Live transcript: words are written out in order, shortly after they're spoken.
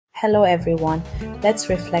Hello everyone, let's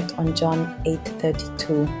reflect on John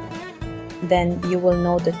 8:32. Then you will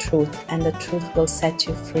know the truth, and the truth will set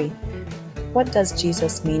you free. What does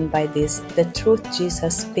Jesus mean by this? The truth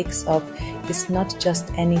Jesus speaks of is not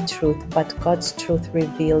just any truth, but God's truth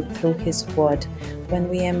revealed through His Word. When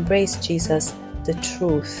we embrace Jesus, the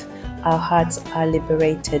truth, our hearts are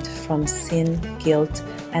liberated from sin, guilt,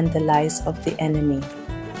 and the lies of the enemy.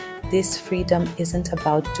 This freedom isn't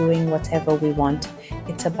about doing whatever we want.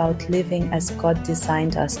 It's about living as God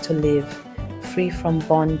designed us to live, free from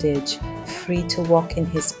bondage, free to walk in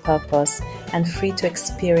His purpose, and free to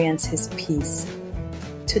experience His peace.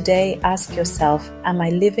 Today, ask yourself, am I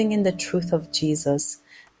living in the truth of Jesus?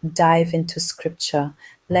 Dive into Scripture,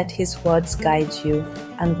 let His words guide you,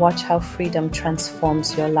 and watch how freedom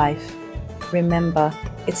transforms your life. Remember,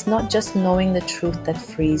 it's not just knowing the truth that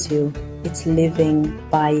frees you, it's living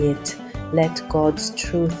by it. Let God's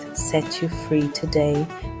truth set you free today.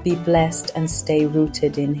 Be blessed and stay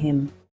rooted in Him.